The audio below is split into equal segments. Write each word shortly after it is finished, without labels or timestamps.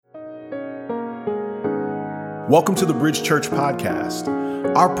Welcome to the Bridge Church podcast.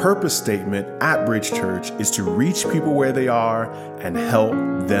 Our purpose statement at Bridge Church is to reach people where they are and help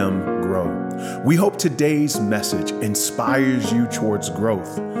them grow. We hope today's message inspires you towards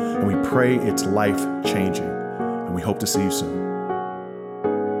growth, and we pray it's life-changing. And we hope to see you soon.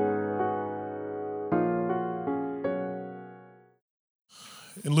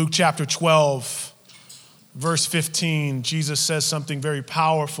 In Luke chapter 12, verse 15, Jesus says something very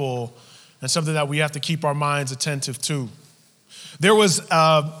powerful and something that we have to keep our minds attentive to. There was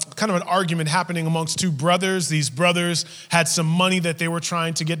kind of an argument happening amongst two brothers. These brothers had some money that they were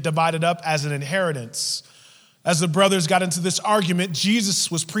trying to get divided up as an inheritance. As the brothers got into this argument,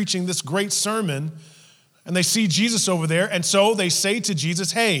 Jesus was preaching this great sermon, and they see Jesus over there, and so they say to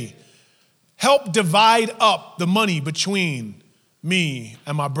Jesus, "Hey, help divide up the money between me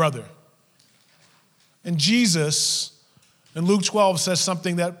and my brother." And Jesus, in Luke 12, says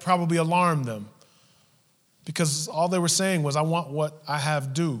something that probably alarmed them, because all they were saying was, "I want what I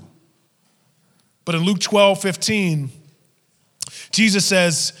have due." But in Luke 12:15, Jesus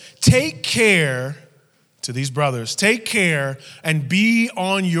says, "Take care," to these brothers, "take care and be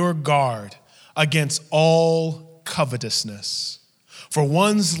on your guard against all covetousness. For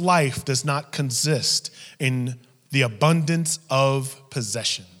one's life does not consist in the abundance of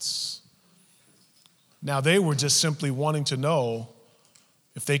possessions." Now, they were just simply wanting to know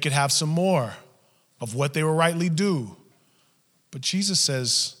if they could have some more of what they were rightly due. But Jesus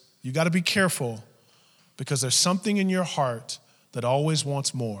says, you got to be careful, because there's something in your heart that always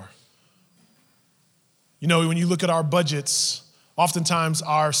wants more. You know, when you look at our budgets, oftentimes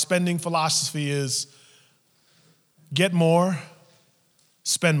our spending philosophy is get more,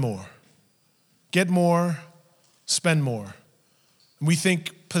 spend more. Get more, spend more. And we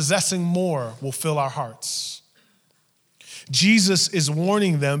think possessing more will fill our hearts. Jesus is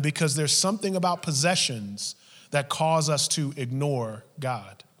warning them because there's something about possessions that cause us to ignore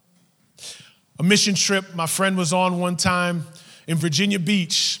God. A mission trip my friend was on one time in Virginia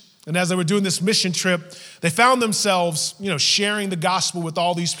Beach, and as they were doing this mission trip, they found themselves, sharing the gospel with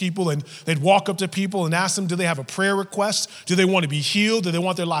all these people, and they'd walk up to people and ask them, do they have a prayer request? Do they want to be healed? Do they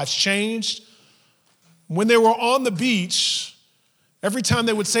want their lives changed? When they were on the beach, every time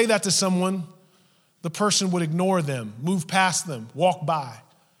they would say that to someone, the person would ignore them, move past them, walk by.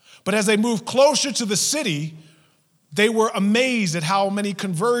 But as they moved closer to the city, they were amazed at how many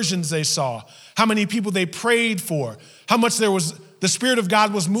conversions they saw, how many people they prayed for, how much the Spirit of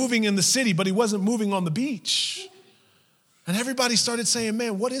God was moving in the city, but he wasn't moving on the beach. And everybody started saying,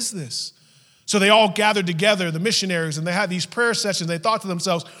 man, what is this? So they all gathered together, the missionaries, and they had these prayer sessions. They thought to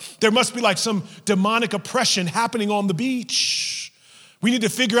themselves, there must be like some demonic oppression happening on the beach. We need to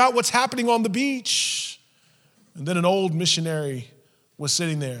figure out what's happening on the beach. And then an old missionary was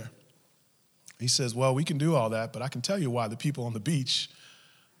sitting there. He says, well, we can do all that, but I can tell you why the people on the beach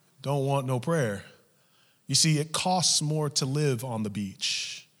don't want no prayer. You see, it costs more to live on the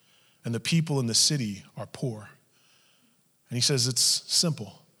beach, and the people in the city are poor. And he says it's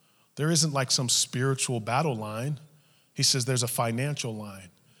simple. There isn't like some spiritual battle line. He says there's a financial line,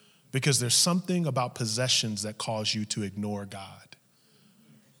 because there's something about possessions that cause you to ignore God.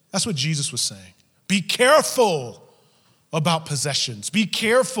 That's what Jesus was saying. Be careful about possessions. Be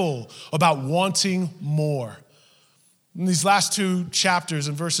careful about wanting more. In these last two chapters,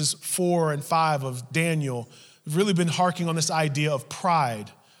 in verses 4 and 5 of Daniel, we've really been harking on this idea of pride.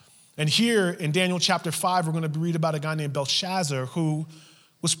 And here in Daniel chapter 5, we're going to read about a guy named Belshazzar who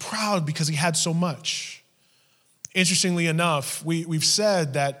was proud because he had so much. Interestingly enough, we've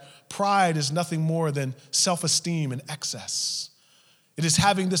said that pride is nothing more than self-esteem and excess. It is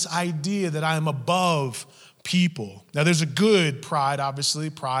having this idea that I am above people. Now, there's a good pride, obviously,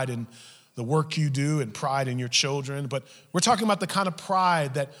 pride in the work you do and pride in your children, but we're talking about the kind of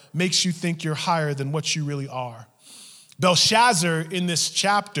pride that makes you think you're higher than what you really are. Belshazzar, in this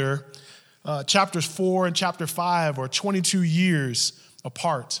chapter, chapters 4 and chapter 5 are 22 years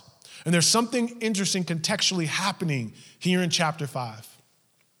apart. And there's something interesting contextually happening here in chapter 5.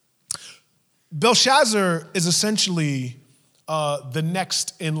 Belshazzar is essentially the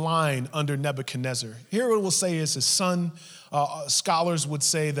next in line under Nebuchadnezzar. Here what we'll say is his son. Scholars would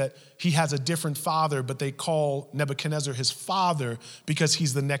say that he has a different father, but they call Nebuchadnezzar his father because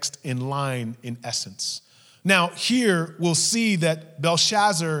he's the next in line in essence. Now, here we'll see that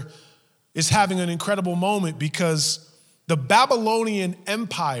Belshazzar is having an incredible moment because the Babylonian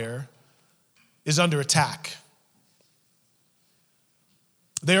Empire is under attack.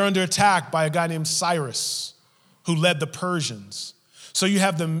 They are under attack by a guy named Cyrus, who led the Persians. So you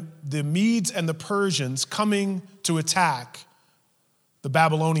have the Medes and the Persians coming to attack the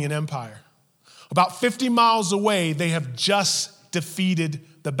Babylonian Empire. About 50 miles away, they have just defeated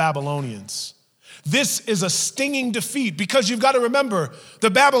the Babylonians. This is a stinging defeat because you've got to remember, the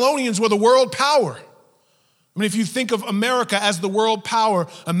Babylonians were the world power. I mean, if you think of America as the world power,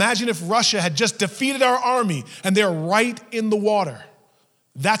 imagine if Russia had just defeated our army and they're right in the water.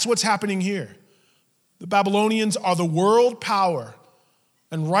 That's what's happening here. The Babylonians are the world power.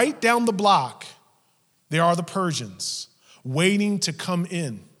 And right down the block, there are the Persians waiting to come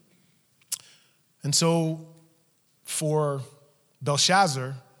in. And so for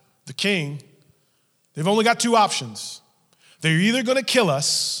Belshazzar, the king, they've only got two options. They're either going to kill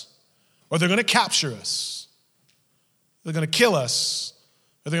us or they're going to capture us. They're going to kill us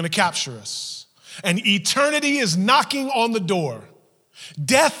or they're going to capture us. And eternity is knocking on the door.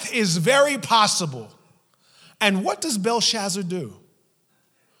 Death is very possible. And what does Belshazzar do?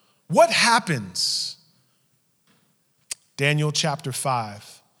 What happens? Daniel chapter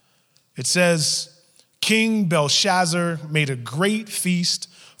 5. It says, King Belshazzar made a great feast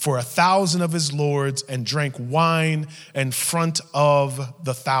for 1,000 of his lords and drank wine in front of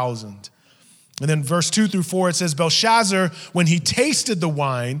the 1,000. And then verse 2-4, it says, Belshazzar, when he tasted the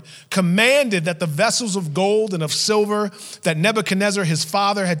wine, commanded that the vessels of gold and of silver that Nebuchadnezzar his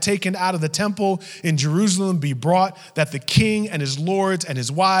father had taken out of the temple in Jerusalem be brought, that the king and his lords and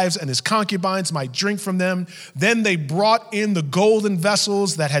his wives and his concubines might drink from them. Then they brought in the golden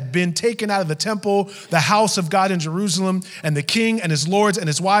vessels that had been taken out of the temple, the house of God in Jerusalem, and the king and his lords and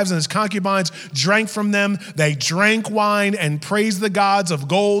his wives and his concubines drank from them. They drank wine and praised the gods of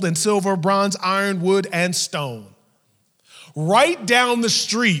gold and silver, bronze, iron, wood, and stone. Right down the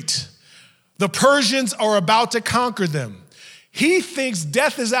street, the Persians are about to conquer them. He thinks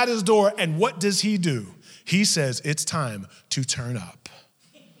death is at his door, and what does he do? He says, it's time to turn up.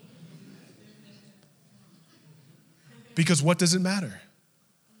 Because what does it matter?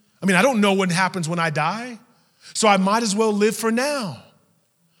 I mean, I don't know what happens when I die, so I might as well live for now.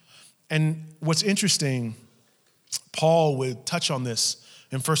 And what's interesting, Paul would touch on this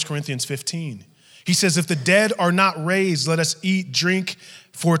in 1 Corinthians 15. He says, if the dead are not raised, let us eat, drink,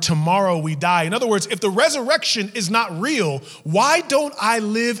 for tomorrow we die. In other words, if the resurrection is not real, why don't I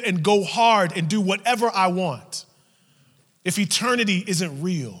live and go hard and do whatever I want if eternity isn't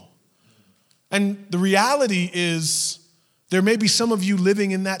real? And the reality is there may be some of you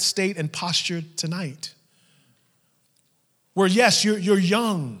living in that state and posture tonight where, yes, you're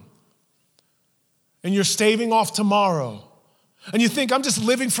young and you're staving off tomorrow. And you think, I'm just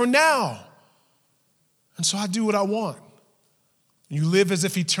living for now. And so I do what I want. And you live as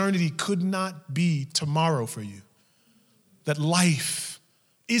if eternity could not be tomorrow for you. That life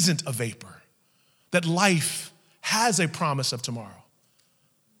isn't a vapor. That life has a promise of tomorrow.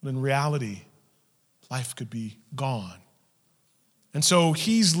 But in reality, life could be gone. And so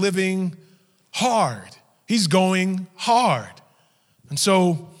he's living hard. He's going hard. And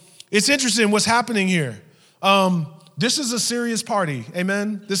so it's interesting what's happening here. This is a serious party,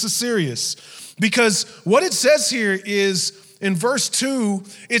 amen? This is serious. Because what it says here is, in verse 2,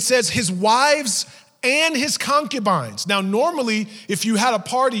 it says his wives and his concubines. Now, normally, if you had a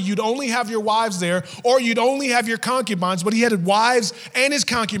party, you'd only have your wives there, or you'd only have your concubines, but he had wives and his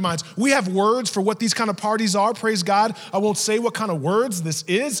concubines. We have words for what these kind of parties are, praise God. I won't say what kind of words this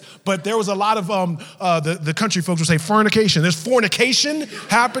is, but there was a lot of, the country folks would say fornication. There's fornication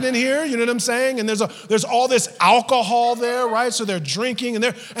happening here, you know what I'm saying? And there's all this alcohol there, right? So they're drinking, and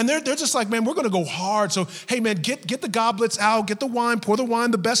they're just like, man, we're gonna go hard. So, hey man, get the goblets out, get the wine, pour the wine,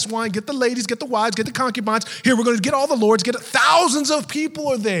 the best wine, get the ladies, get the wives, get the concubines. Here, we're going to get all the lords, get it. Thousands of people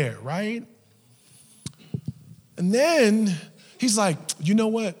are there, right? And then he's like, you know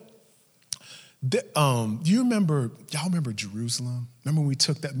what? Y'all remember Jerusalem? Remember when we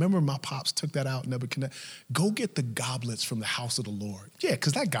took that? Remember my pops took that out, Nebuchadnezzar? Go get the goblets from the house of the Lord. Yeah,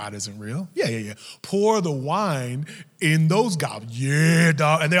 because that God isn't real. Yeah. Pour the wine in those goblets. Yeah,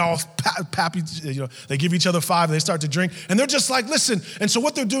 dog. And they all pappy, they give each other five, and they start to drink. And they're just like, listen. And so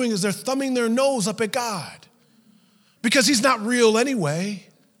what they're doing is they're thumbing their nose up at God because he's not real anyway.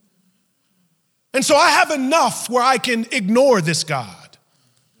 And so I have enough where I can ignore this God.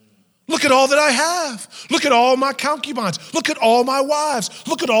 Look at all that I have. Look at all my concubines. Look at all my wives.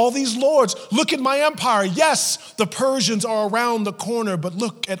 Look at all these lords. Look at my empire. Yes, the Persians are around the corner, but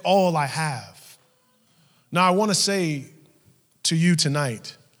look at all I have. Now, I want to say to you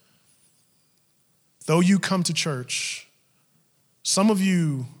tonight, though you come to church, some of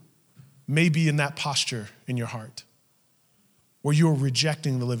you may be in that posture in your heart where you are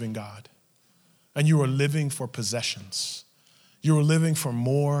rejecting the living God and you are living for possessions. You are living for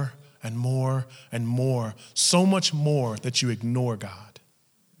more and more and more, so much more that you ignore God.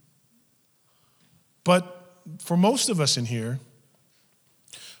 But for most of us in here,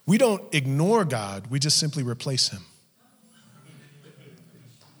 we don't ignore God, we just simply replace him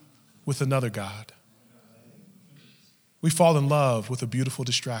with another God. We fall in love with a beautiful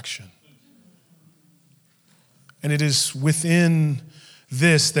distraction. And it is within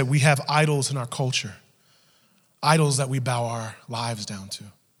this that we have idols in our culture, idols that we bow our lives down to,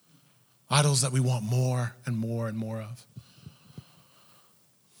 idols that we want more and more and more of.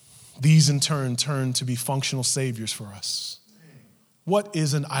 These in turn to be functional saviors for us. What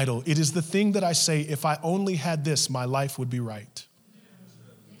is an idol? It is the thing that I say, if I only had this, my life would be right.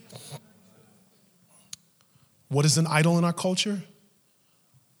 What is an idol in our culture?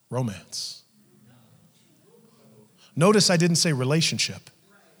 Romance. Notice I didn't say relationship.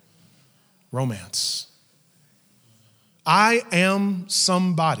 Romance. I am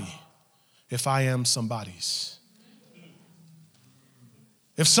somebody if I am somebody's.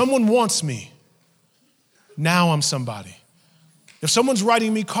 If someone wants me, now I'm somebody. If someone's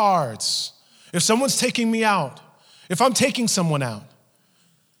writing me cards, if someone's taking me out, if I'm taking someone out,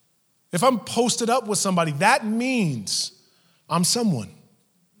 if I'm posted up with somebody, that means I'm someone.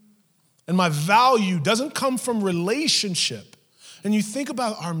 And my value doesn't come from relationship. And you think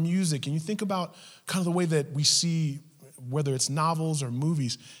about our music and you think about kind of the way that we see, whether it's novels or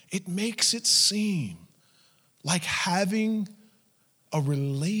movies, it makes it seem like having a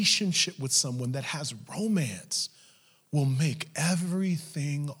relationship with someone that has romance will make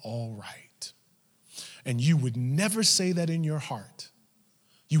everything all right. And you would never say that in your heart.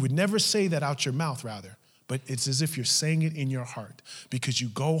 You would never say that out your mouth, rather, but it's as if you're saying it in your heart because you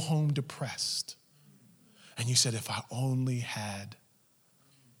go home depressed and you said, if I only had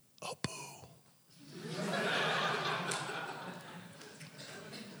a boo.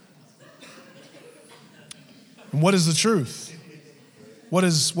 And what is the truth? What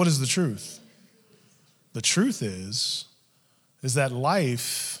is the truth? The truth is that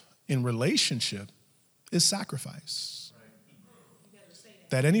life in relationship is sacrifice.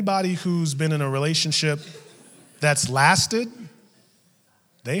 That anybody who's been in a relationship that's lasted,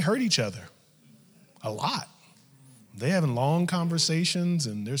 they hurt each other a lot. They having long conversations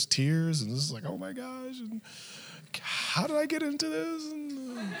and there's tears and it's like, oh my gosh, and how did I get into this?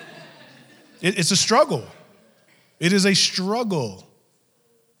 And, it's a struggle. It is a struggle,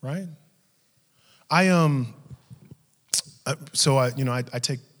 right? I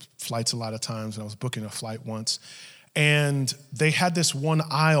take flights a lot of times, and I was booking a flight once, and they had this one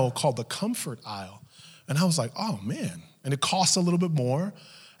aisle called the comfort aisle. And I was like, oh man. And it costs a little bit more.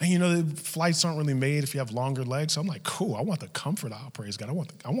 And the flights aren't really made if you have longer legs. So I'm like, cool, I want the comfort aisle, praise God.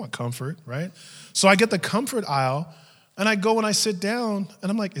 I want comfort, right? So I get the comfort aisle and I go and I sit down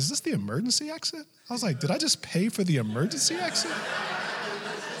and I'm like, is this the emergency exit? I was like, did I just pay for the emergency exit?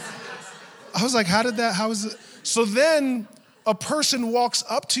 I was like, how is it? So then a person walks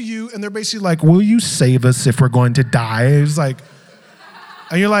up to you and they're basically like, will you save us if we're going to die? It's like,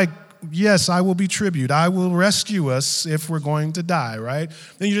 and you're like, yes, I will be tribute. I will rescue us if we're going to die, right?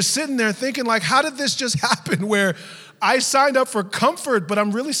 Then you're just sitting there thinking like, how did this just happen where I signed up for comfort, but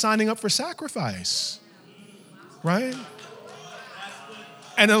I'm really signing up for sacrifice, right?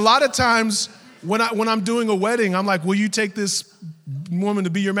 And a lot of times when I'm doing a wedding, I'm like, will you take this woman to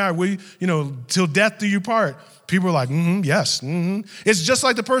be your marriage? Will you, till death do you part? People are like, yes. It's just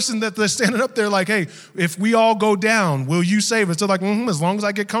like the person that they're standing up there like, hey, if we all go down, will you save us? They're like, as long as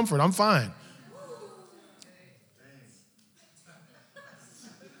I get comfort, I'm fine.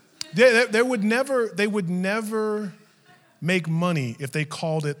 They would never make money if they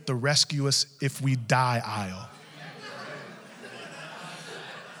called it the rescue us if we die aisle.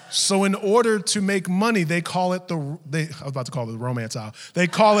 So in order to make money, they call it I was about to call it the romance aisle. They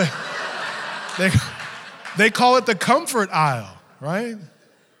call it the comfort aisle, right?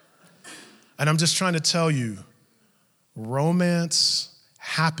 And I'm just trying to tell you, romance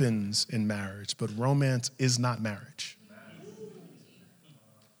happens in marriage, but romance is not marriage.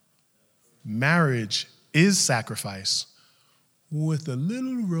 Marriage is sacrifice with a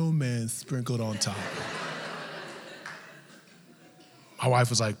little romance sprinkled on top. My wife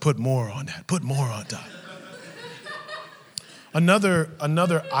was like, put more on that, put more on top. Another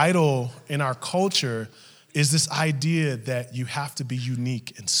idol in our culture is this idea that you have to be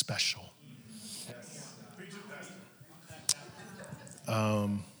unique and special.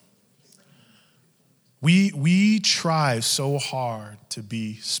 We try so hard to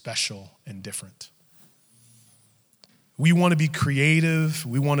be special and different. We want to be creative,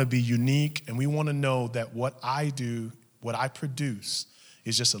 we want to be unique, and we want to know that what I do, what I produce,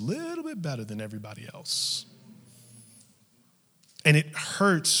 is just a little bit better than everybody else. And it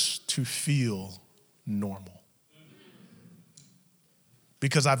hurts to feel normal.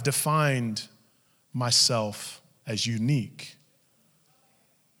 Because I've defined myself as unique.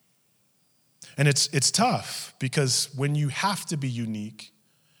 And it's tough because when you have to be unique,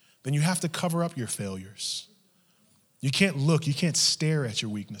 then you have to cover up your failures. You can't stare at your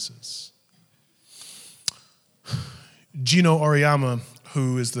weaknesses. Gino Auriemma,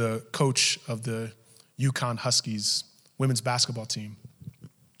 who is the coach of the UConn Huskies women's basketball team,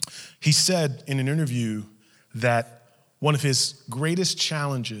 he said in an interview that one of his greatest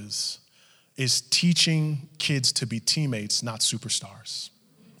challenges is teaching kids to be teammates, not superstars.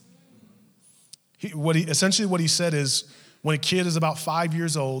 Essentially what he said is when a kid is about 5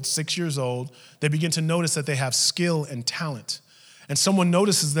 years old, 6 years old, they begin to notice that they have skill and talent. And someone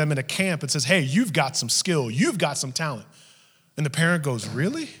notices them in a camp and says, hey, you've got some skill, you've got some talent. And the parent goes,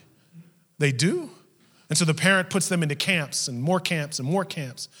 really? They do? And so the parent puts them into camps and more camps and more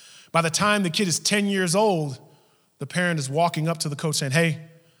camps. By the time the kid is 10 years old, the parent is walking up to the coach saying, hey,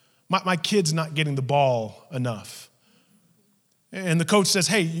 my kid's not getting the ball enough. And the coach says,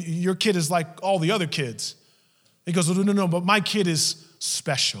 hey, your kid is like all the other kids. He goes, no, but my kid is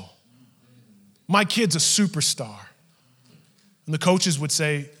special. My kid's a superstar. And the coaches would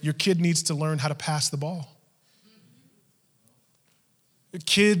say, your kid needs to learn how to pass the ball.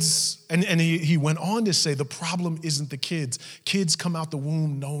 Kids, and he went on to say the problem isn't the kids. Kids come out the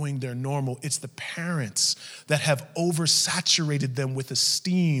womb knowing they're normal. It's the parents that have oversaturated them with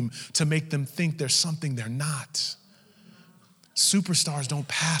esteem to make them think they're something they're not. Superstars don't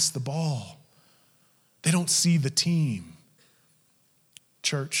pass the ball. They don't see the team.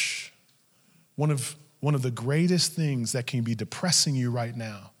 Church, one of the greatest things that can be depressing you right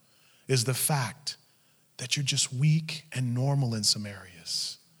now is the fact that you're just weak and normal in some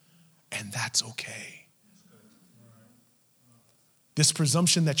areas, and that's okay. This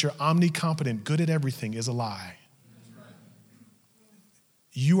presumption that you're omnicompetent, good at everything, is a lie.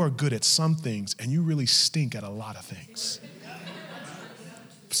 You are good at some things, and you really stink at a lot of things.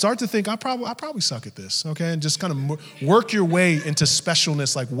 Start to think, I probably suck at this, okay? And just kind of work your way into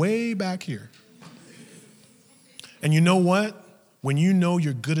specialness, like way back here. And you know what? When you know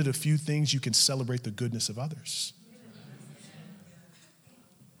you're good at a few things, you can celebrate the goodness of others.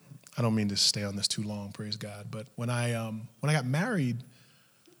 I don't mean to stay on this too long, praise God. But when I got married,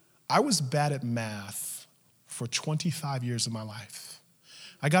 I was bad at math for 25 years of my life.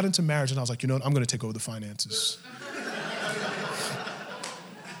 I got into marriage and I was like, you know what? I'm going to take over the finances.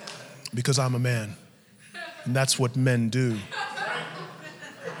 Because I'm a man. And that's what men do.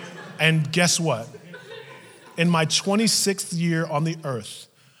 And guess what? In my 26th year on the earth,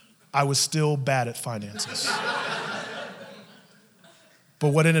 I was still bad at finances.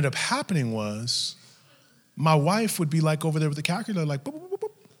 But what ended up happening was my wife would be like over there with the calculator, like, boop, boop, boop,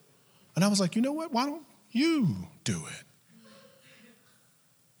 boop. And I was like, you know what? Why don't you do it?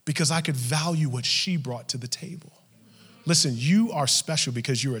 Because I could value what she brought to the table. Listen, you are special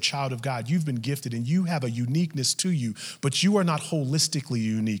because you're a child of God. You've been gifted and you have a uniqueness to you, but you are not holistically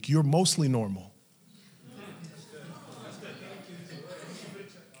unique. You're mostly normal.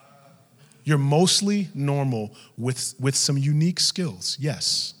 You're mostly normal with some unique skills,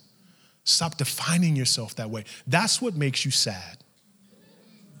 yes. Stop defining yourself that way. That's what makes you sad.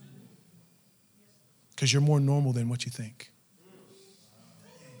 Because you're more normal than what you think.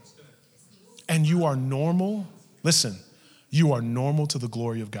 And you are normal. Listen, you are normal to the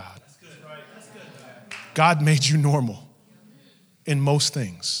glory of God. God made you normal in most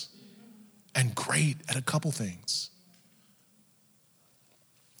things and great at a couple things.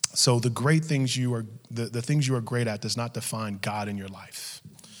 So the great things the things you are great at does not define God in your life.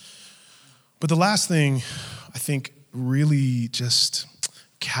 But the last thing I think really just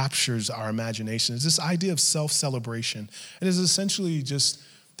captures our imagination is this idea of self-celebration. It is essentially just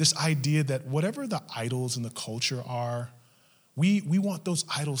this idea that whatever the idols in the culture are, we want those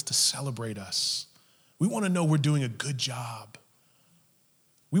idols to celebrate us. We want to know we're doing a good job.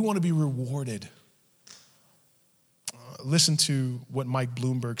 We want to be rewarded. Listen to what Mike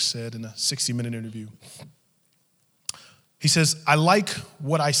Bloomberg said in a 60-minute interview. He says, I like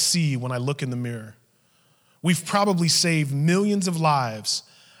what I see when I look in the mirror. We've probably saved millions of lives,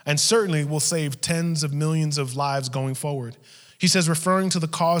 and certainly will save tens of millions of lives going forward. He says, referring to the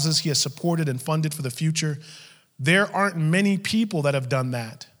causes he has supported and funded for the future, there aren't many people that have done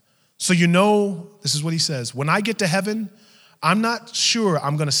that. So you know, this is what he says, when I get to heaven, I'm not sure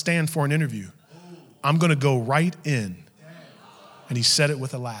I'm going to stand for an interview. I'm going to go right in. And he said it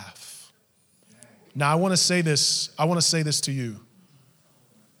with a laugh. Now, I want to say this to you.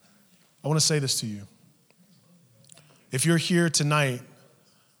 If you're here tonight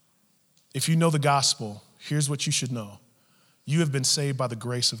If you know the gospel, here's what you should know. You have been saved by the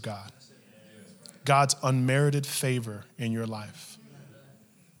grace of God. God's unmerited favor in your life.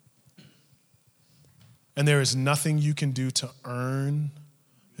 And there is nothing you can do to earn,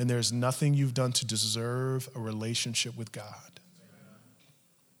 and there's nothing you've done to deserve a relationship with God.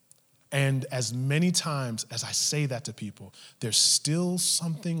 And as many times as I say that to people, there's still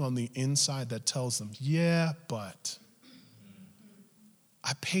something on the inside that tells them, yeah, but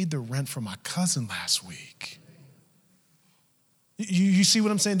I paid the rent for my cousin last week. You see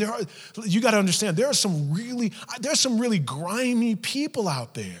what I'm saying? You got to understand, there's some really grimy people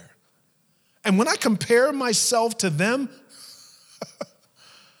out there. And when I compare myself to them,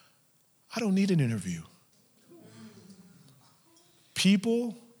 I don't need an interview.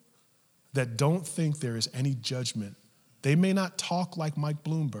 People that don't think there is any judgment, they may not talk like Mike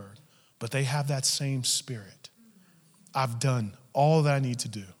Bloomberg, but they have that same spirit. I've done all that I need to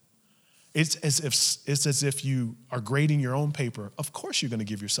do. It's as if you are grading your own paper. Of course you're going to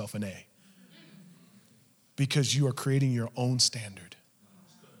give yourself an A because you are creating your own standard.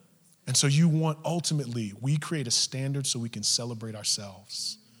 And so ultimately, we create a standard so we can celebrate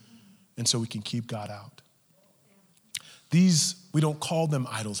ourselves and so we can keep God out. These, we don't call them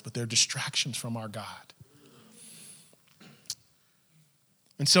idols, but they're distractions from our God.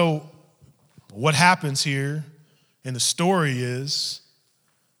 And so what happens here in the story is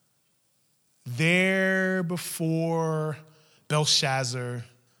there before Belshazzar,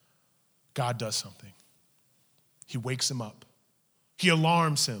 God does something. He wakes him up. He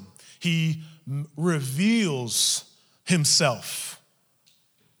alarms him. He reveals himself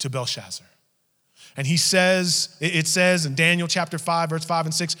to Belshazzar. And it says in Daniel chapter 5, verse 5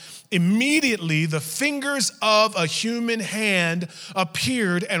 and 6, immediately the fingers of a human hand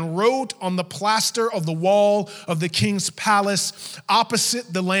appeared and wrote on the plaster of the wall of the king's palace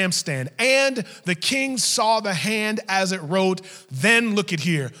opposite the lampstand. And the king saw the hand as it wrote. Then look at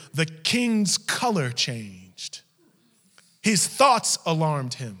here, the king's color changed. His thoughts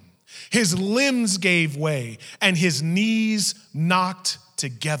alarmed him. His limbs gave way and his knees knocked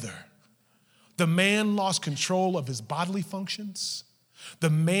together. The man lost control of his bodily functions.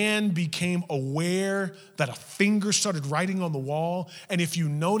 The man became aware that a finger started writing on the wall. And if you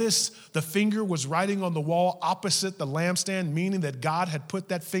notice, the finger was writing on the wall opposite the lampstand, meaning that God had put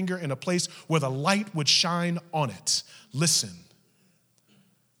that finger in a place where the light would shine on it. Listen,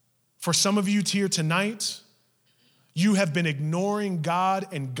 for some of you here tonight, you have been ignoring God,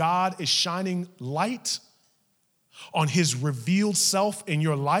 and God is shining light on his revealed self in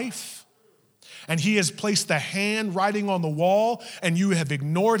your life. And he has placed the hand writing on the wall, and you have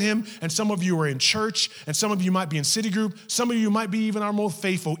ignored him. And some of you are in church, and some of you might be in city group. Some of you might be even our most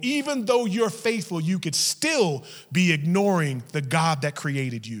faithful. Even though you're faithful, you could still be ignoring the God that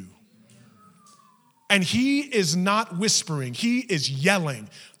created you. And he is not whispering. He is yelling.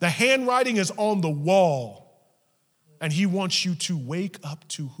 The handwriting is on the wall, and he wants you to wake up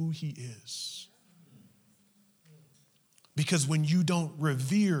to who he is. Because when you don't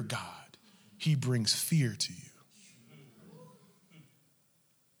revere God, he brings fear to you.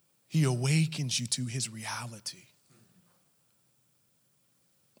 He awakens you to his reality.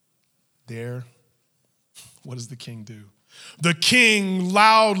 There, what does the king do? The king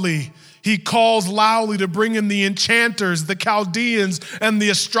he calls loudly to bring in the enchanters, the Chaldeans, and the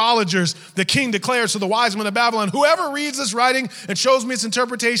astrologers. The king declares to the wise men of Babylon, whoever reads this writing and shows me its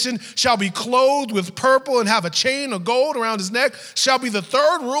interpretation shall be clothed with purple and have a chain of gold around his neck, shall be the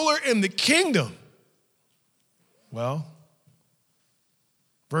third ruler in the kingdom. Well,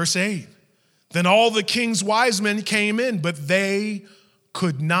 verse 8, then all the king's wise men came in, but they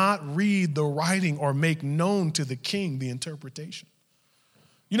could not read the writing or make known to the king the interpretation.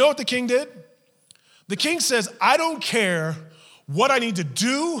 You know what the king did? The king says, I don't care what I need to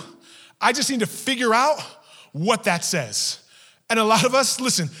do. I just need to figure out what that says. And a lot of us,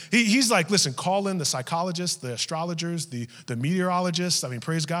 listen, he's like, listen, call in the psychologists, the astrologers, the meteorologists. I mean,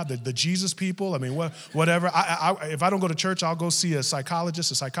 praise God, the Jesus people. I mean, whatever. If I don't go to church, I'll go see a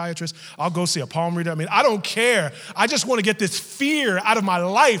psychologist, a psychiatrist. I'll go see a palm reader. I mean, I don't care. I just want to get this fear out of my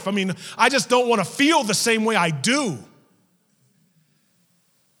life. I mean, I just don't want to feel the same way I do.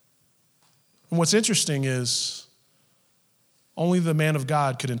 And what's interesting is only the man of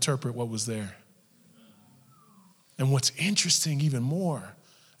God could interpret what was there. And what's interesting even more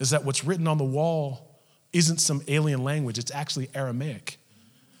is that what's written on the wall isn't some alien language. It's actually Aramaic.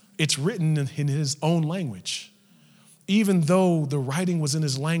 It's written in his own language. Even though the writing was in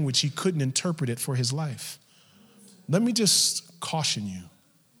his language, he couldn't interpret it for his life. Let me just caution you.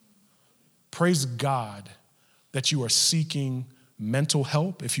 Praise God that you are seeking mental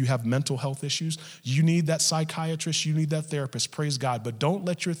help, if you have mental health issues, you need that psychiatrist, you need that therapist, praise God. But don't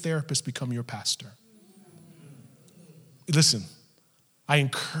let your therapist become your pastor. Listen, I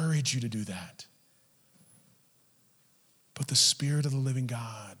encourage you to do that. But the Spirit of the living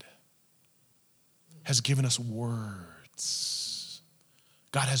God has given us words.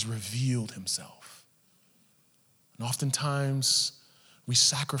 God has revealed himself. And oftentimes, we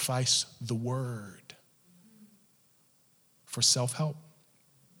sacrifice the word for self-help.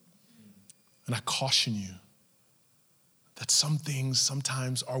 And I caution you that some things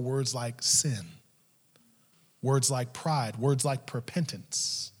sometimes are words like sin, words like pride, words like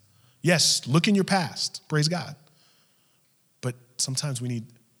repentance. Yes, look in your past, praise God. But sometimes we need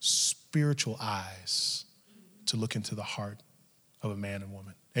spiritual eyes to look into the heart of a man and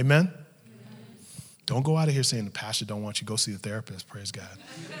woman. Amen? Amen. Don't go out of here saying the pastor don't want you. Go see a therapist, praise God.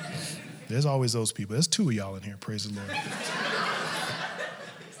 There's always those people. There's two of y'all in here, praise the Lord.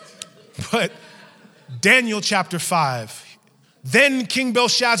 But Daniel chapter 5, then King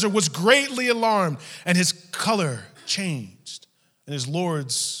Belshazzar was greatly alarmed, and his color changed, and his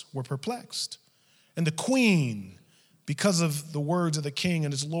lords were perplexed. And the queen, because of the words of the king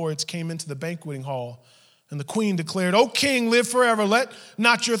and his lords, came into the banqueting hall. And the queen declared, "O king, live forever. Let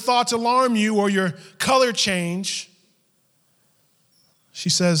not your thoughts alarm you or your color change." She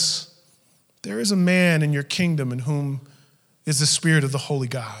says, "There is a man in your kingdom in whom is the spirit of the holy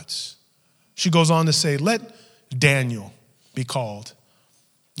gods." She goes on to say, "Let Daniel be called,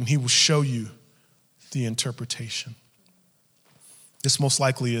 and he will show you the interpretation." This most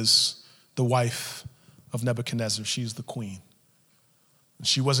likely is the wife of Nebuchadnezzar. She's the queen. And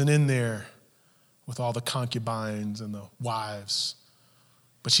she wasn't in there with all the concubines and the wives.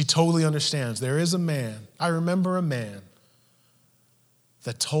 But she totally understands. There is a man, I remember a man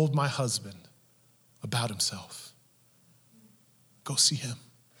that told my husband about himself. Go see him,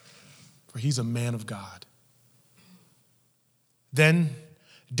 for he's a man of God. Then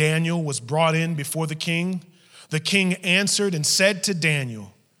Daniel was brought in before the king. The king answered and said to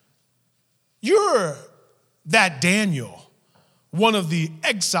Daniel, "You're that Daniel, one of the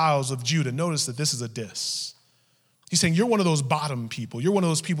exiles of Judah." Notice that this is a diss. He's saying, you're one of those bottom people. You're one of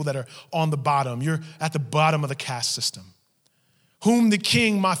those people that are on the bottom. You're at the bottom of the caste system, whom the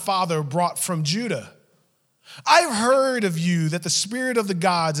king, my father, brought from Judah. I've heard of you that the spirit of the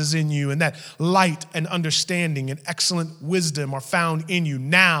gods is in you, and that light and understanding and excellent wisdom are found in you.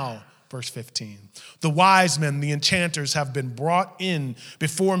 Now, verse 15, the wise men, the enchanters, have been brought in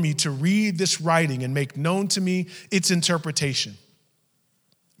before me to read this writing and make known to me its interpretation.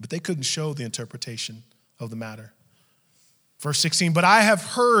 But they couldn't show the interpretation of the matter. Verse 16, but I have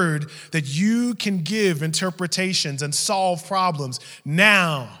heard that you can give interpretations and solve problems.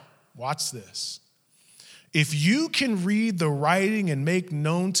 Now, watch this. If you can read the writing and make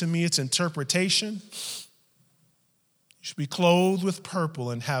known to me its interpretation, you should be clothed with purple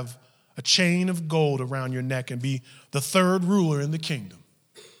and have a chain of gold around your neck and be the third ruler in the kingdom.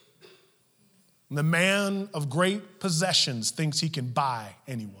 And the man of great possessions thinks he can buy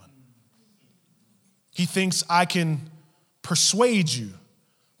anyone. He thinks I can persuade you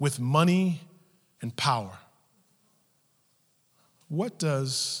with money and power. What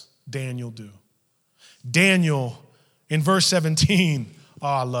does Daniel do? Daniel, in verse 17,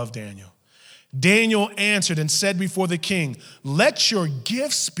 I love Daniel. Daniel answered and said before the king, let your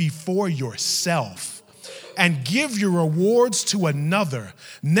gifts be for yourself and give your rewards to another.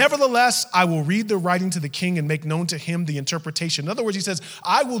 Nevertheless, I will read the writing to the king and make known to him the interpretation. In other words, he says,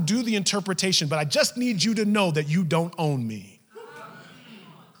 I will do the interpretation, but I just need you to know that you don't own me.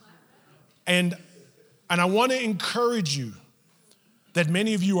 And I want to encourage you that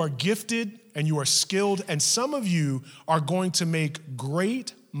many of you are gifted and you are skilled, and some of you are going to make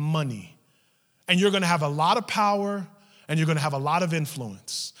great money. And you're going to have a lot of power, and you're going to have a lot of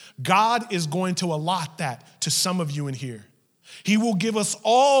influence. God is going to allot that to some of you in here. He will give us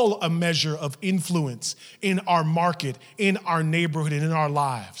all a measure of influence in our market, in our neighborhood, and in our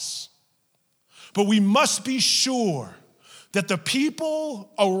lives. But we must be sure that the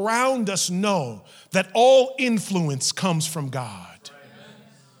people around us know that all influence comes from God.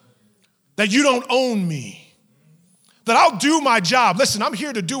 That you don't own me. That I'll do my job. Listen, I'm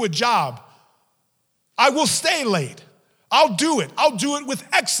here to do a job. I will stay late. I'll do it. I'll do it with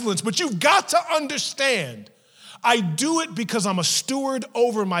excellence. But you've got to understand, I do it because I'm a steward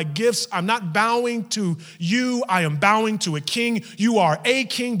over my gifts. I'm not bowing to you. I am bowing to a king. You are a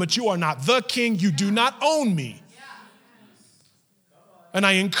king, but you are not the king. You do not own me. And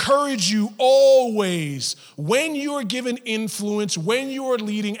I encourage you always, when you are given influence, when you are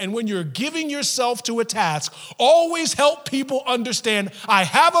leading, and when you're giving yourself to a task, always help people understand I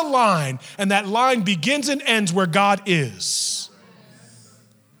have a line, and that line begins and ends where God is.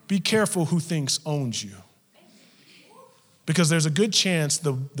 Be careful who thinks owns you. Because there's a good chance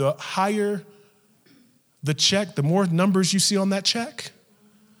the higher the check, the more numbers you see on that check,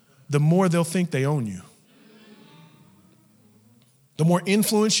 the more they'll think they own you. The more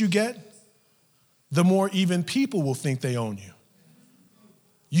influence you get, the more even people will think they own you.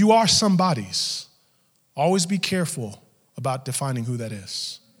 You are somebody's. Always be careful about defining who that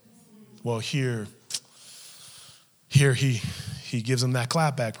is. Well, here he gives him that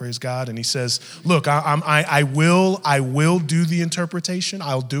clap back, praise God, and he says, look, I will do the interpretation.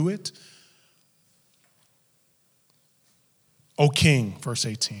 I'll do it. O King, verse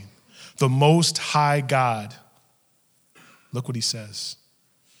 18, the Most High God, look what he says,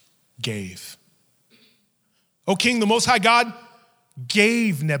 gave. O King, the Most High God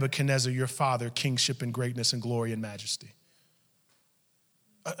gave Nebuchadnezzar, your father, kingship and greatness and glory and majesty.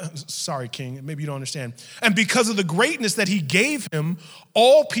 Sorry, King, maybe you don't understand. And because of the greatness that he gave him,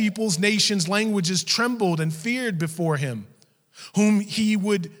 all peoples, nations, languages trembled and feared before him, whom he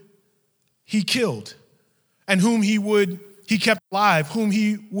killed, and whom he kept alive, whom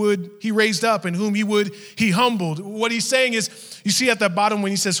he raised up, and whom he humbled. What he's saying is, you see at the bottom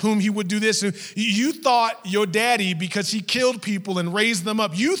when he says whom he would do this, you thought your daddy, because he killed people and raised them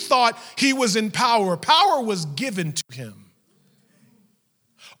up, you thought he was in power. Power was given to him.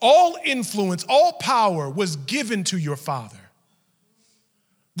 All influence, all power was given to your father.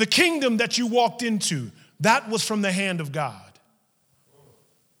 The kingdom that you walked into, that was from the hand of God.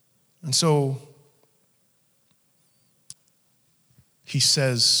 And so he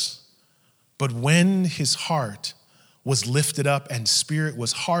says, but when his heart was lifted up and spirit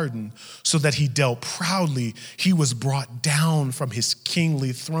was hardened so that he dealt proudly, he was brought down from his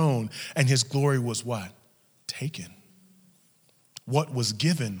kingly throne, and his glory was what? Taken. What was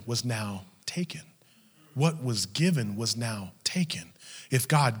given was now taken. What was given was now taken. If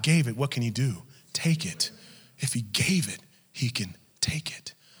God gave it, what can he do? Take it. If he gave it, he can take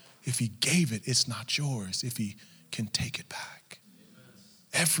it. If he gave it, it's not yours. If he can take it back.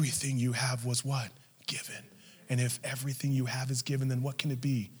 Everything you have was what? Given. And if everything you have is given, then what can it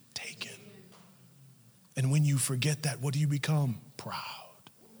be? Taken. And when you forget that, what do you become? Proud.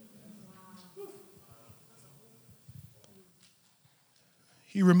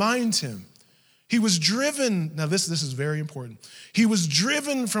 He reminds him. He was driven. Now this is very important. He was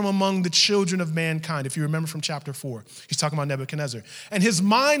driven from among the children of mankind. If you remember from chapter 4, he's talking about Nebuchadnezzar. And his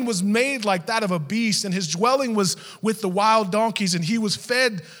mind was made like that of a beast, and his dwelling was with the wild donkeys, and he was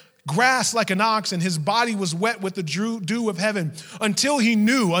fed grass like an ox, and his body was wet with the dew of heaven until he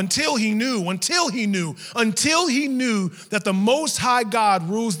knew that the Most High God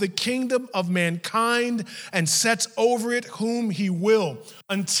rules the kingdom of mankind and sets over it whom he will.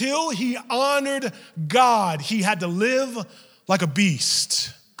 Until he honored God, he had to live like a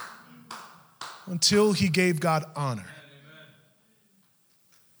beast. Until he gave God honor.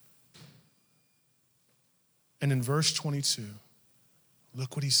 And in verse 22,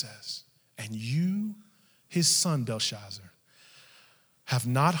 look what he says. And you, his son Belshazzar, have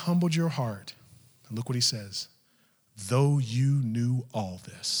not humbled your heart. And look what he says. Though you knew all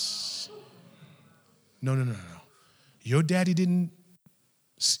this. No. Your daddy didn't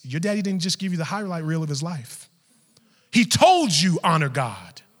just give you the highlight reel of his life. He told you honor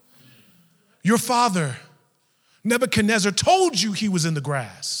God. Your father, Nebuchadnezzar, told you he was in the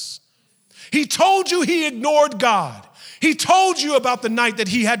grass. He told you he ignored God. He told you about the night that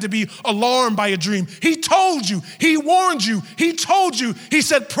he had to be alarmed by a dream. He told you, he warned you, he told you. He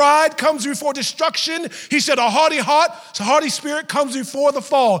said pride comes before destruction. He said a haughty spirit comes before the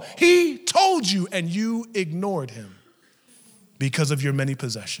fall. He told you, and you ignored him because of your many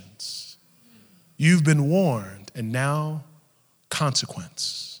possessions. You've been warned, and now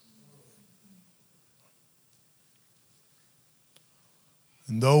consequence.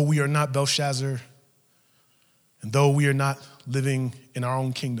 And though we are not Belshazzar, and though we are not living in our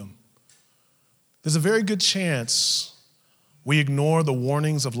own kingdom, there's a very good chance we ignore the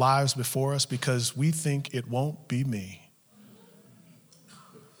warnings of lives before us because we think it won't be me.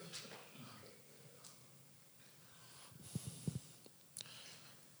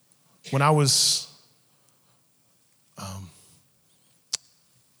 When I was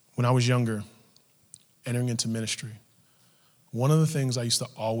younger, entering into ministry, one of the things I used to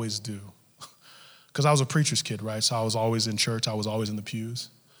always do, because I was a preacher's kid, right? So I was always in church. I was always in the pews.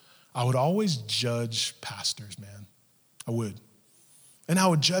 I would always judge pastors, man. I would. And I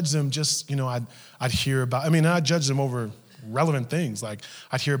would judge them just, I'd hear about, I'd judge them over relevant things. Like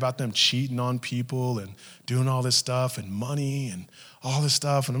I'd hear about them cheating on people and doing all this stuff and money and all this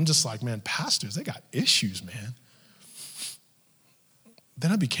stuff. And I'm just like, man, pastors, they got issues, man.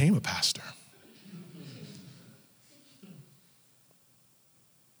 Then I became a pastor.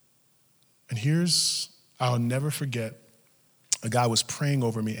 And I'll never forget, a guy was praying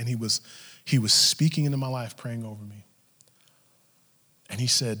over me, and he was speaking into my life, praying over me. And he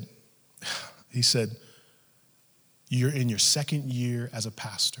said, you're in your second year as a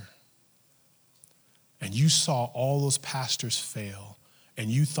pastor, and you saw all those pastors fail, and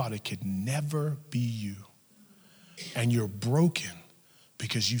you thought it could never be you. And you're broken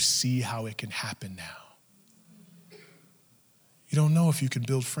because you see how it can happen now. You don't know if you can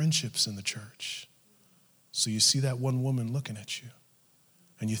build friendships in the church. So you see that one woman looking at you,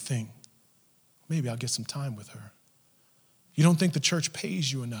 and you think, maybe I'll get some time with her. You don't think the church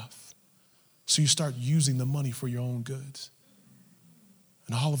pays you enough. So you start using the money for your own goods.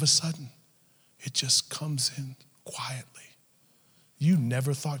 And all of a sudden, it just comes in quietly. You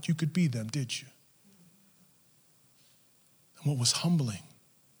never thought you could be them, did you? And what was humbling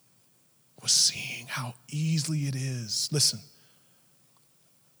was seeing how easily it is. Listen,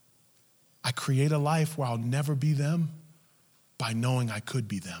 I create a life where I'll never be them by knowing I could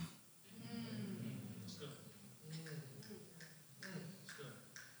be them.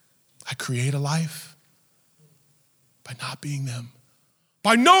 I create a life by not being them,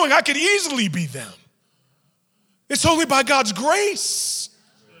 by knowing I could easily be them. It's only by God's grace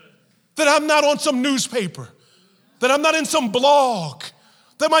that I'm not on some newspaper, that I'm not in some blog,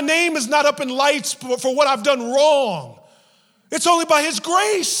 that my name is not up in lights for what I've done wrong. It's only by His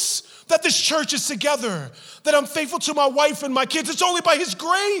grace that this church is together, that I'm faithful to my wife and my kids. It's only by His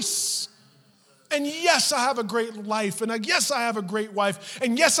grace. And yes, I have a great life, and yes, I have a great wife,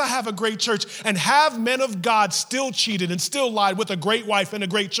 and yes, I have a great church, and have men of God still cheated and still lied with a great wife and a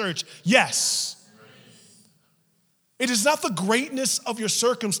great church? Yes. It is not the greatness of your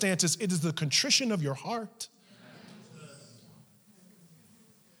circumstances, it is the contrition of your heart.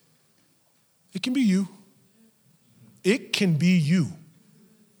 It can be you. It can be you.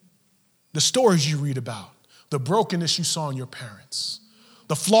 The stories you read about, the brokenness you saw in your parents,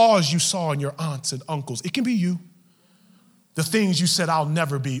 the flaws you saw in your aunts and uncles, it can be you. The things you said, I'll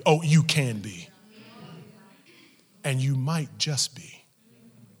never be, oh, you can be. And you might just be.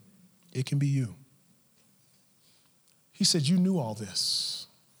 It can be you. He said, you knew all this,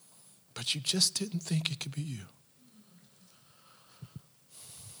 but you just didn't think it could be you.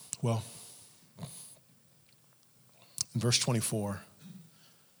 Well, in verse 24,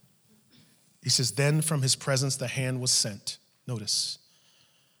 he says, then from His presence the hand was sent. Notice,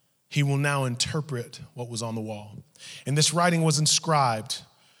 He will now interpret what was on the wall. And this writing was inscribed,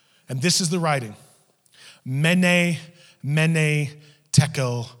 and this is the writing: Mene, Mene,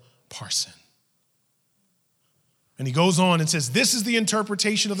 Tekel, Parsin. And he goes on and says, this is the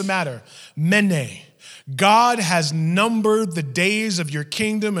interpretation of the matter. Mene, God has numbered the days of your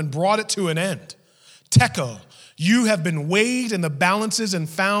kingdom and brought it to an end. Tekel, you have been weighed in the balances and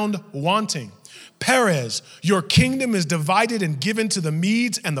found wanting. Perez, your kingdom is divided and given to the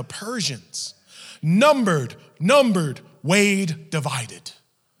Medes and the Persians. Numbered, weighed, divided.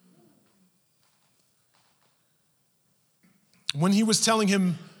 When he was telling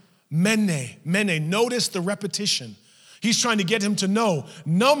him, Mene, notice the repetition. He's trying to get him to know,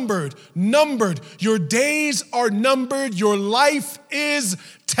 numbered, your days are numbered, your life is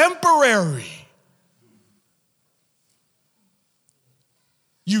temporary.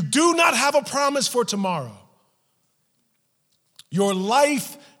 You do not have a promise for tomorrow. Your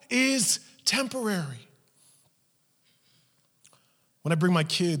life is temporary. When I bring my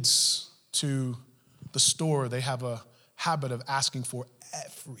kids to the store, they have a habit of asking for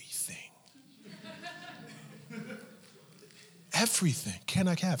everything. Everything. Can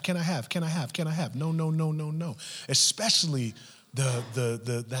I have? No. Especially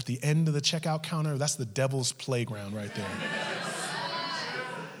the at the end of the checkout counter, that's the devil's playground right there.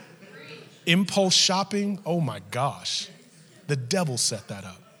 Impulse shopping, oh my gosh. The devil set that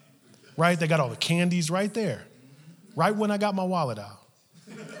up, right? They got all the candies right there, right when I got my wallet out.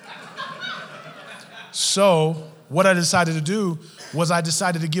 So what I decided to do was I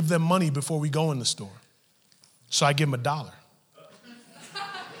decided to give them money before we go in the store. So I give them $1.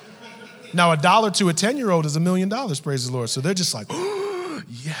 Now $1 to a 10-year-old is $1 million, praise the Lord. So they're just like, oh,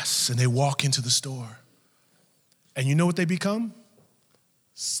 yes, and they walk into the store. And you know what they become?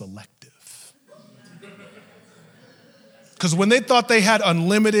 Selective. Because when they thought they had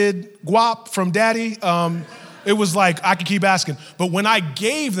unlimited guap from daddy, It was like, I could keep asking. But when I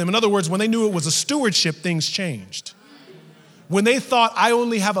gave them, in other words, when they knew it was a stewardship, things changed. When they thought I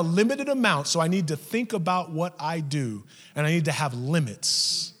only have a limited amount, so I need to think about what I do, and I need to have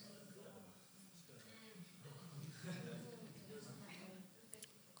limits.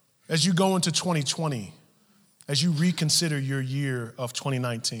 As you go into 2020, as you reconsider your year of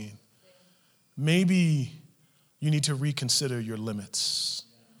 2019, maybe you need to reconsider your limits,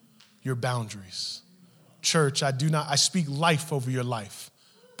 your boundaries. Church, I speak life over your life,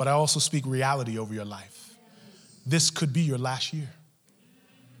 but I also speak reality over your life. This could be your last year.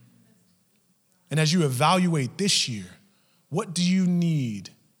 And as you evaluate this year, what do you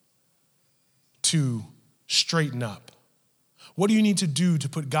need to straighten up? What do you need to do to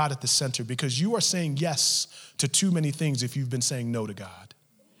put God at the center? Because you are saying yes to too many things if you've been saying no to God.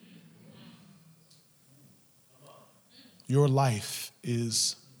 Your life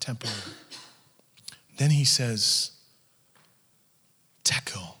is temporary. Then he says,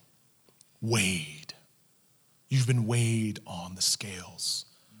 tekel, weighed. You've been weighed on the scales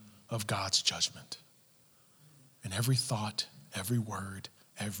of God's judgment. And every thought, every word,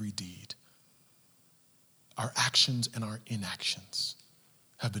 every deed, our actions and our inactions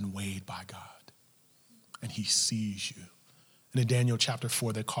have been weighed by God. And he sees you. And in Daniel chapter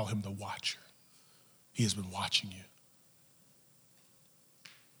 4, they call him the watcher. He has been watching you.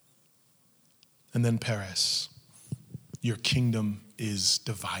 And then Perez, your kingdom is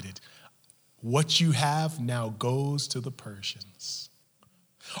divided. What you have now goes to the Persians.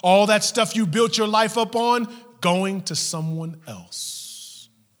 All that stuff you built your life up on, going to someone else.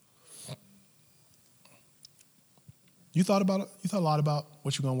 You thought about it? You thought a lot about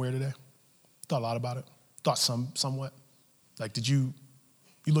what you're going to wear today? Thought a lot about it? Thought somewhat? Like, you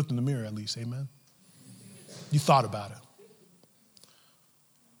looked in the mirror at least, amen? You thought about it.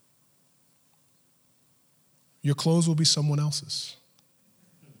 Your clothes will be someone else's.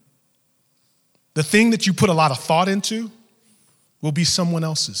 The thing that you put a lot of thought into will be someone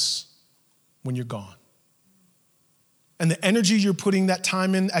else's when you're gone. And the energy you're putting that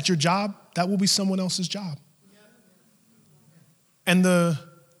time in at your job, that will be someone else's job. And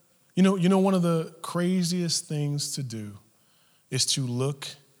one of the craziest things to do is to look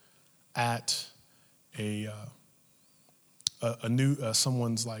at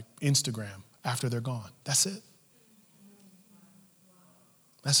someone's like Instagram after they're gone. That's it.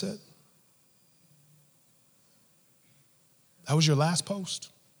 That's it. That was your last post.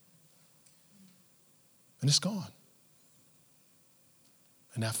 And it's gone.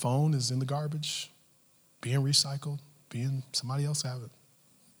 And that phone is in the garbage, being recycled, somebody else have it.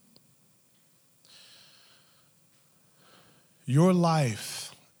 Your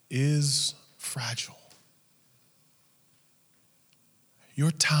life is fragile.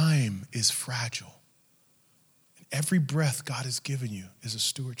 Your time is fragile. And every breath God has given you is a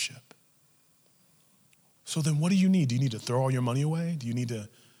stewardship. So then what do you need? Do you need to throw all your money away? Do you need to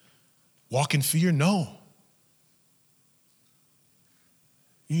walk in fear? No.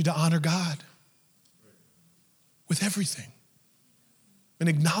 You need to honor God with everything and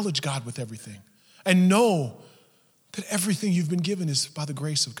acknowledge God with everything and know that everything you've been given is by the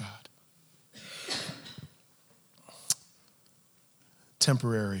grace of God.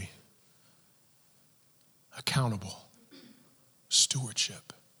 Temporary, accountable,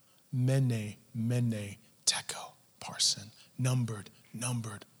 stewardship, mene, tekel, parson, numbered,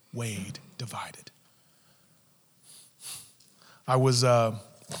 weighed, divided. I was at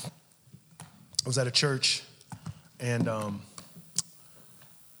a church, and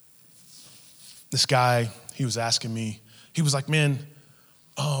this guy, he was asking me, he was like, man,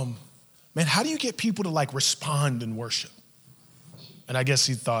 how do you get people to like respond in worship? And I guess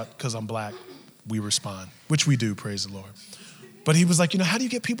he thought, because I'm black, we respond, which we do, praise the Lord. But he was like, how do you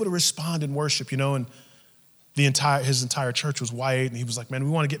get people to respond in worship, And his entire church was white, and he was like, man, we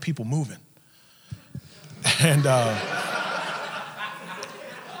want to get people moving. And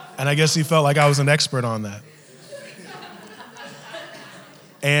I guess he felt like I was an expert on that.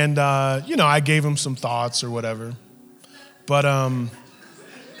 And, I gave him some thoughts or whatever. But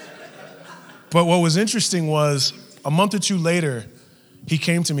what was interesting was a month or two later, he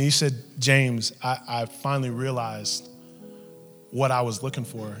came to me, he said, James, I finally realized what I was looking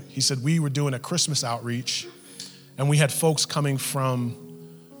for. He said, we were doing a Christmas outreach, and we had folks coming from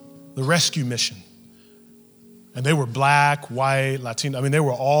the rescue mission. And they were black, white, Latino. I mean, they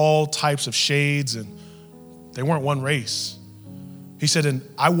were all types of shades, and they weren't one race. He said, and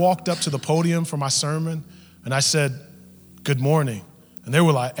I walked up to the podium for my sermon, and I said, good morning. And they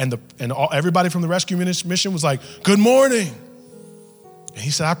were like, everybody from the rescue mission was like, good morning. And he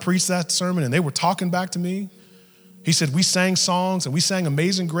said, I preached that sermon, and they were talking back to me. He said, we sang songs and we sang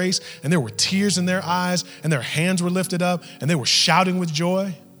Amazing Grace, and there were tears in their eyes, and their hands were lifted up, and they were shouting with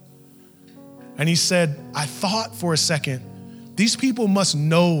joy. And he said, I thought for a second, these people must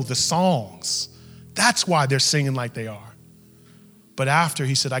know the songs. That's why they're singing like they are. But after,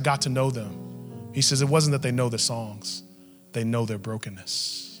 he said, I got to know them. He says, it wasn't that they know the songs. They know their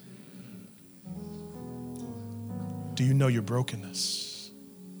brokenness. Do you know your brokenness?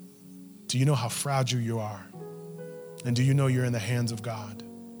 Do you know how fragile you are? And do you know you're in the hands of God?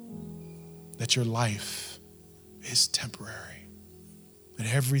 That your life is temporary. And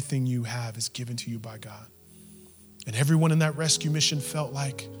everything you have is given to you by God. And everyone in that rescue mission felt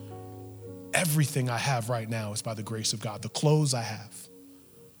like everything I have right now is by the grace of God. The clothes I have,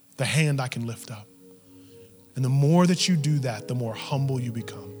 the hand I can lift up. And the more that you do that, the more humble you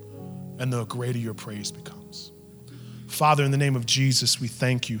become and the greater your praise becomes. Father, in the name of Jesus, we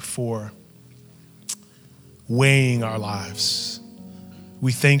thank you for weighing our lives.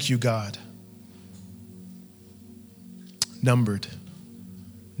 We thank you, God. Numbered,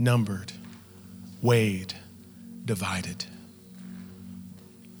 weighed, divided.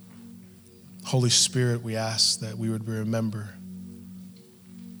 Holy Spirit, we ask that we would remember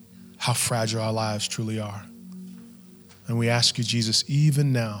how fragile our lives truly are. And we ask you, Jesus,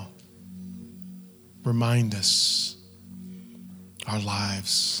 even now, remind us our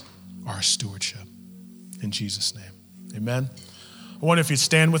lives are a stewardship. In Jesus' name, amen. I wonder if you'd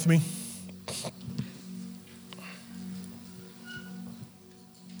stand with me.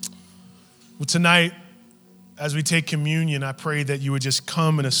 Well, tonight, as we take communion, I pray that you would just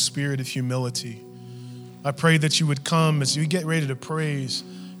come in a spirit of humility. I pray that you would come as you get ready to praise.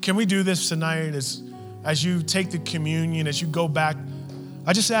 Can we do this tonight as you take the communion, as you go back?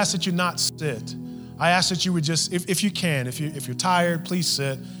 I just ask that you not sit. I ask that you would just, if you can, if you're tired, please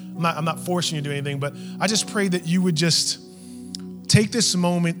sit. I'm not forcing you to do anything, but I just pray that you would just take this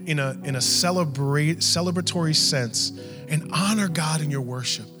moment in a celebratory sense and honor God in your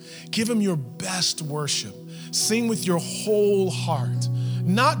worship. Give him your best worship. Sing with your whole heart.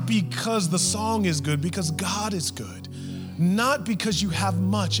 Not because the song is good, because God is good. Not because you have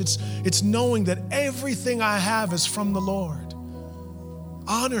much. It's knowing that everything I have is from the Lord.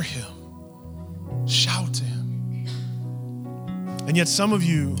 Honor him. Shout to him. And yet some of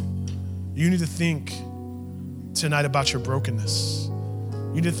you need to think tonight about your brokenness.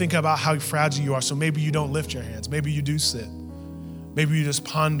 You need to think about how fragile you are. So maybe you don't lift your hands. Maybe you do sit. Maybe you just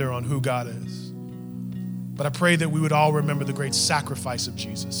ponder on who God is. But I pray that we would all remember the great sacrifice of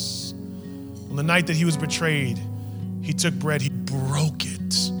Jesus. On the night that he was betrayed, he took bread, he broke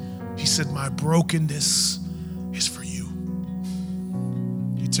it. He said, my brokenness is for you.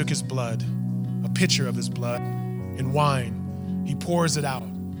 He took his blood, a pitcher of his blood, in wine. He pours it out.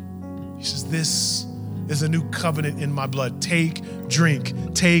 He says, this is a new covenant in my blood. Take, drink,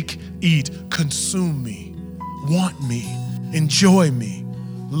 take, eat, consume me, want me, enjoy me,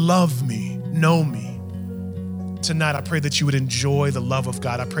 love me, know me. Tonight, I pray that you would enjoy the love of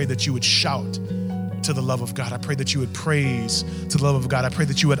God. I pray that you would shout to the love of God. I pray that you would praise to the love of God. I pray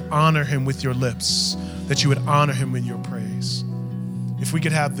that you would honor him with your lips, that you would honor him in your praise. If we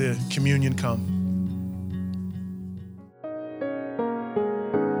could have the communion come.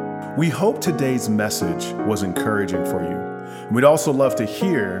 We hope today's message was encouraging for you. We'd also love to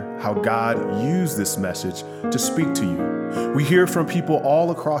hear how God used this message to speak to you. We hear from people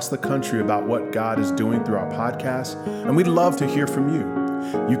all across the country about what God is doing through our podcast, and we'd love to hear from you.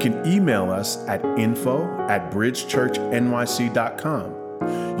 You can email us at info@bridgechurchnyc.com.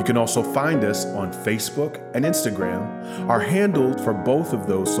 You can also find us on Facebook and Instagram. Our handle for both of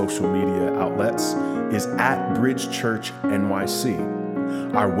those social media outlets is @bridgechurchnyc.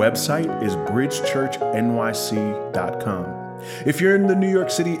 Our website is bridgechurchnyc.com. If you're in the New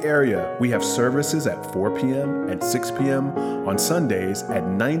York City area, we have services at 4 p.m. and 6 p.m. on Sundays at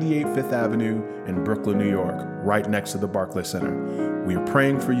 98 Fifth Avenue in Brooklyn, New York, right next to the Barclays Center. We are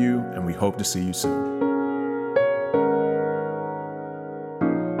praying for you, and we hope to see you soon.